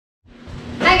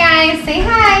guys. Say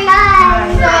hi.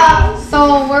 Hi.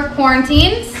 So we're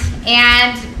quarantined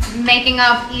and making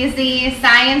up easy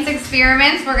science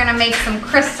experiments. We're gonna make some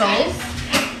crystals.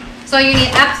 So you need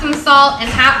Epsom salt and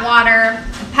hot water,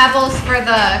 pebbles for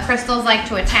the crystals like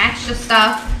to attach to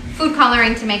stuff, food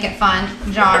coloring to make it fun,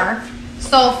 jar.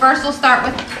 So first we'll start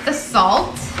with the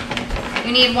salt.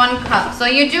 You need 1 cup. So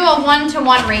you do a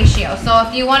 1-to-1 ratio. So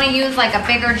if you want to use like a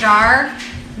bigger jar,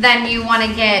 then you want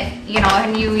to get, you know,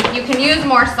 and you can use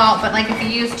more salt, but like if you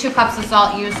use 2 cups of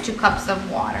salt, use 2 cups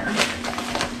of water.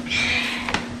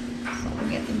 So we'll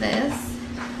get this,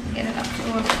 get it up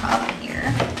to a cup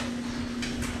here.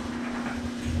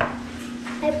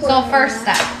 So first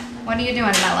step, what are you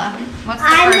doing, Bella? What's the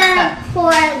first step? I'm gonna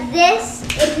pour this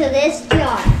into this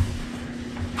jar.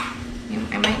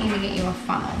 I might need to get you a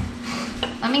funnel.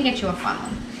 Let me get you a funnel.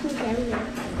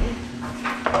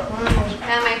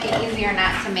 That might be easier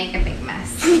not to make a big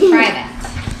mess. Try that.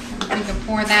 You can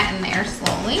pour that in there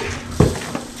slowly.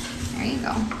 There you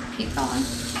go. Keep going.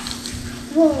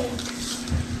 Whoa.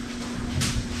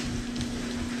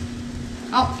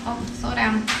 Oh, slow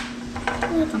down.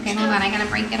 Okay, hold on. I gotta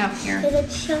break it up here.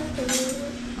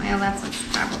 Well, that's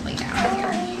probably down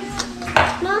here.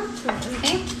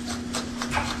 Okay.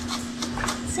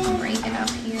 So break it up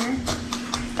here.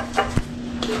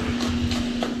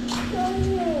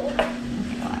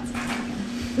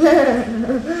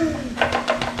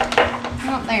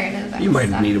 Oh, there it is. You might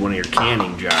have needed one of your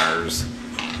canning jars.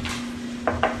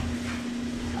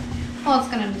 Well, it's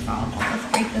going to dissolve. Let's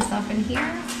break this up in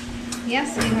here.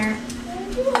 Yes, sweetheart.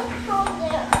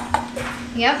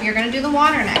 Yep, you're going to do the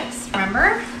water next.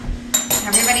 Remember?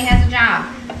 Everybody has a job.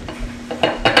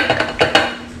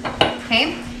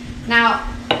 Okay. Now,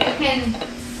 you can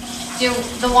do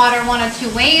the water 1 of 2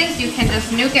 ways. You can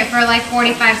just nuke it for like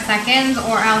 45 seconds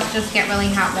or else just get really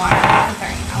hot water.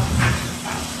 Sorry, so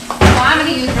I'm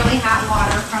going to use really hot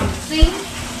water from the sink.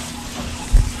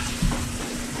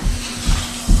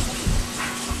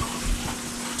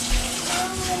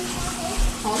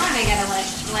 Hold on, I gotta let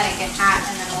it get hot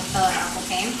and then we'll fill it up,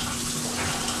 okay?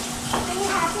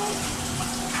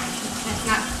 It's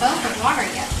not filled with water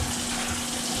yet.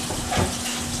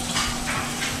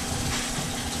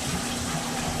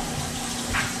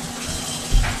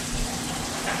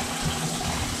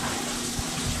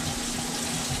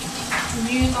 Did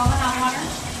you use all the hot water?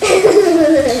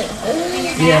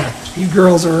 Yeah, you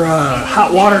girls are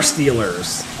hot water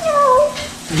stealers. No.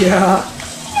 Yeah.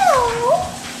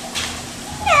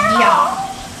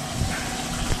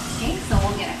 Okay, so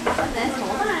we'll get a cup of this.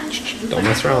 Hold on. Don't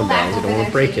mess around, dolls. You don't want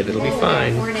to break it. It'll be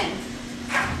fine. Pour it in.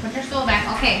 Put your stool back.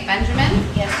 Okay, Benjamin.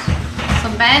 Yes. So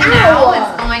Ben now is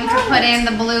going to put in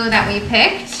the blue that we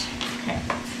picked. Okay.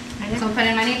 So put in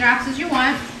as many drops as you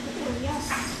want.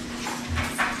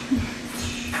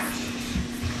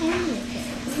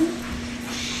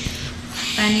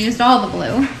 Ben used all the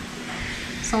blue.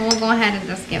 So we'll go ahead and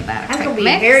just give that a quick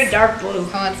mix. Very dark blue.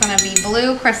 So it's going to be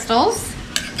blue crystals.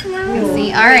 Let's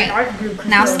see. All right.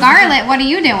 Now Scarlett, what are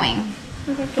you doing?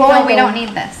 Oh, we don't need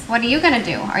this. What are you going to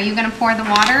do? Are you going to pour the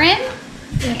water in?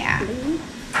 Yeah.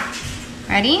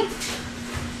 Ready?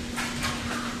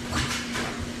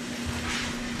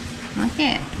 Look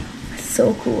it.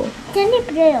 So cool.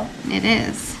 It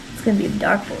is. It's gonna be a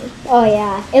dark blue. Oh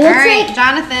yeah. It All looks right, like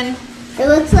Jonathan. it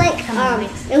looks like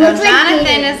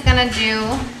Jonathan is gonna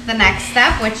do the next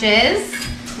step, which is,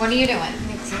 what are you doing?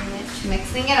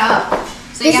 Mixing it up.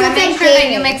 So you gotta make sure that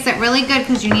you mix it really good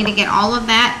because you need to get all of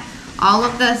that, all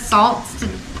of the salts to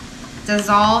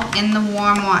dissolve in the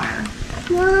warm water.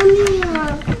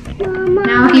 Mama.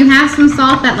 Now, if you have some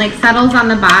salt that like settles on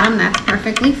the bottom, that's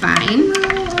perfectly fine.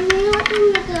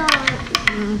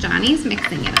 Johnny's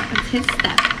mixing it up. It's his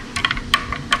step.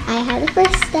 I had the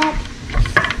first step.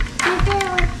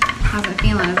 How's it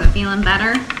feeling? Is it feeling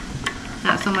better?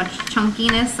 Not so much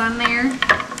chunkiness on there.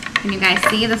 Can you guys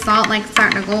see the salt like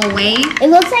starting to go away? It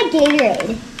looks like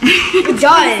Gatorade. It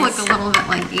does. Look a little bit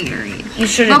like Gatorade. You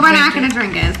should. But we're not gonna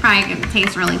drink it. It's probably gonna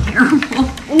taste really terrible.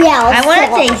 Yeah, I want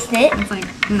to taste it. It's like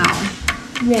no.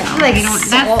 Yeah. Like You don't,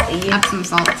 salty. that's Epsom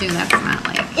salt too. That's not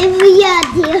like.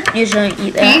 You shouldn't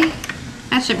eat that. Okay,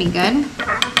 that should be good.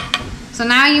 So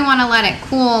now you want to let it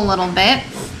cool a little bit,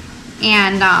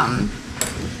 and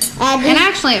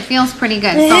actually it feels pretty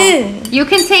good. So you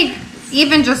can take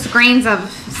even just grains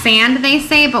of sand, they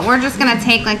say, but we're just gonna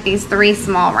take like these 3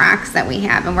 small rocks that we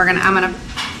have, and I'm gonna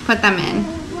put them in.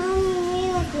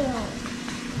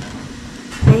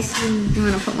 You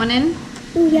wanna put one in?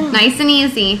 Yeah. Nice and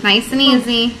easy. Nice and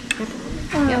easy.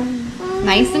 Yep.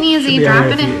 Nice and easy. Should be Drop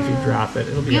alright it in. If you drop it,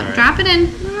 it'll be Yep. alright. Drop it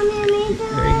in.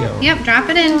 There you go. Yep. Drop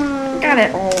it in. Got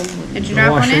it. Did you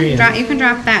drop Wash one your in? hands. You can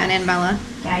drop that one in, Bella.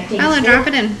 I Bella, drop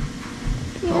it in.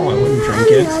 Oh, I wouldn't drink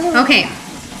it. Okay.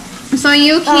 So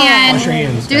you can Wash your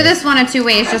hands, do guys. this one of two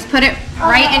ways. Just put it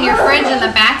right in your fridge in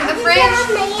the back of the fridge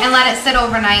and let it sit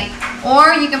overnight.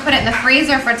 Or you can put it in the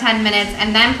freezer for 10 minutes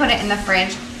and then put it in the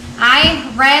fridge. I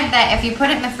read that if you put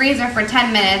it in the freezer for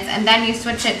 10 minutes and then you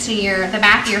switch it to the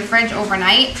back of your fridge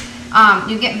overnight,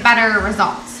 you get better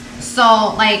results.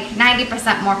 So like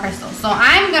 90% more crystals. So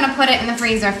I'm gonna put it in the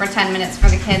freezer for 10 minutes for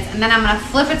the kids, and then I'm gonna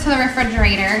flip it to the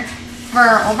refrigerator for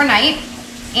overnight,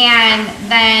 and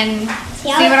then see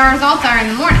what our results are in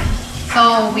the morning.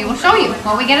 So we will show you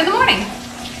what we get in the morning.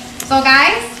 So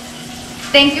guys,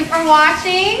 thank you for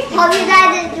watching. Hope you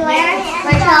guys enjoy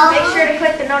our Make sure to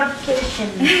click the notification.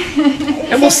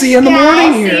 And we'll see you in the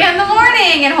morning See you here. in the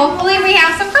morning, and hopefully we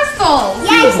have some crystals.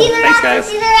 Yeah, see the Thanks, rocks, guys.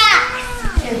 see the rocks.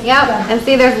 Yep, and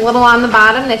see there's a little on the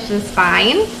bottom, which is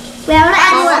fine. We have to add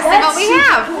So more. let's see what we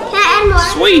have. Can I add more?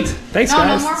 Sweet. Thanks, No, no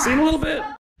guys. more. See you in a little bit.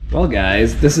 Well,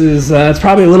 guys, this is it's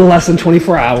probably a little less than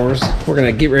 24 hours. We're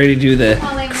gonna get ready to do the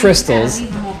crystals.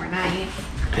 Leave them overnight.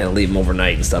 Yeah, leave them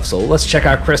overnight and stuff. So let's check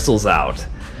our crystals out.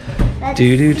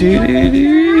 Do do do do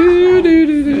do do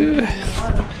do do.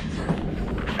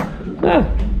 Ah,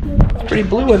 it's pretty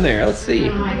blue in there. Let's see.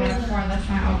 Oh, I gotta pour this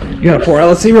one open. You gotta pour it out.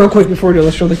 Let's see real quick before we do.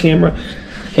 Let's show the camera.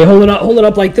 Hey, hold it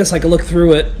up like this. I can look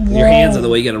through it. Your hands are the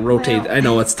way you gotta rotate. I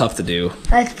know it's tough to do.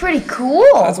 That's pretty cool.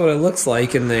 That's what it looks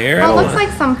like in there. I Well, it don't looks wanna-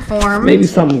 like some form. maybe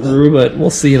something grew, but we'll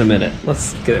see in a minute.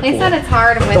 Let's get it. They poured. said it's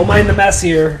hard with. Don't mind the mess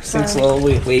here. Since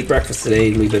we ate breakfast today,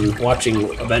 and we've been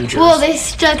watching Avengers Well, they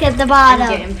stuck at the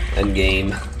bottom.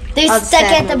 Endgame. They stuck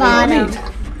at the bottom.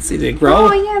 See, they grow.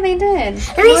 Oh yeah, they did.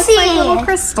 Let me Looks see. like little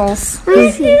crystals. Let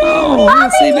me see. Oh,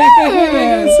 let's see back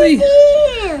there. Let's see.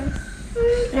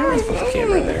 It's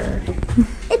Camera there.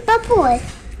 bubble.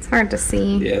 It's hard to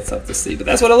see. Yeah, it's tough to see, but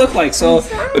that's what it looked like. So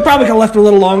we probably could have left it a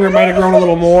little longer. Might have grown a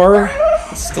little more,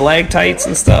 stalactites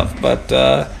and stuff. But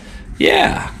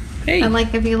yeah. Hey. And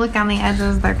like if you look on the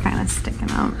edges, they're kind of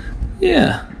sticking out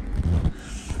Yeah.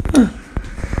 Huh.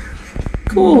 a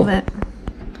Cool. little bit.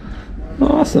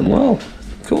 Awesome. Well,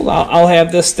 cool. I'll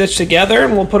have this stitched together,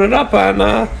 and we'll put it up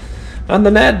on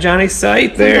the net, Johnny's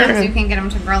site there. Sometimes you can get them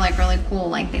to grow like really cool,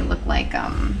 like they look like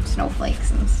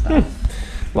snowflakes and stuff.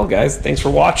 Well, guys, thanks for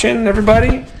watching,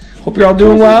 everybody. Hope you're all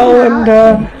doing well,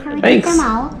 and thanks. Take them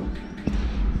out.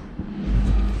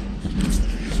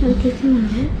 Should we take them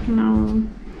out? No.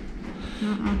 I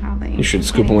don't know how they. You should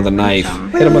scoop them with a knife.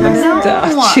 Hit them with a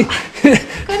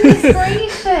Goodness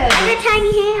gracious. Your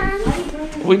tiny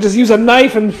hand. We just use a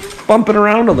knife and bump it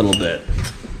around a little bit.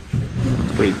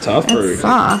 It's pretty tough. It's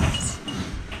soft.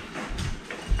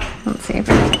 Let's see if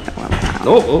I can take that one out.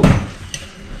 Oh.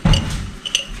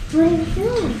 What are you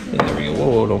doing? Yeah, there we go.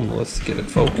 Whoa, don't, let's get it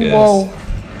focused. Whoa.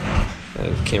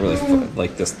 I can't really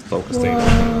like this focus thing.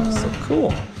 So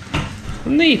cool.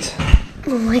 Neat.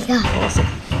 Oh my god. Awesome.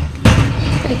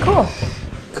 Pretty cool.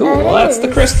 Cool. Well, that's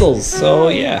the crystals. So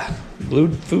yeah,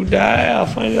 blue food dye. I'll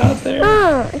find it out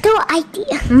there. Good idea.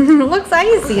 It looks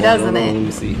icy, doesn't Let it?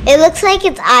 me see. It looks like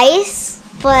it's ice,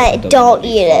 but don't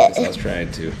eat Focus. I it. was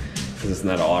trying to, because it's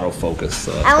not autofocus.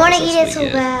 So I want to that's eat what it so we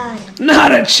get. bad.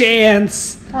 Not a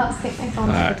chance. Oh, let's take my phone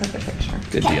Alright. to take a picture.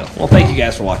 Good deal. Well, thank you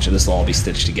guys for watching. This will all be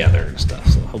stitched together and stuff.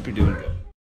 So I hope you're doing good.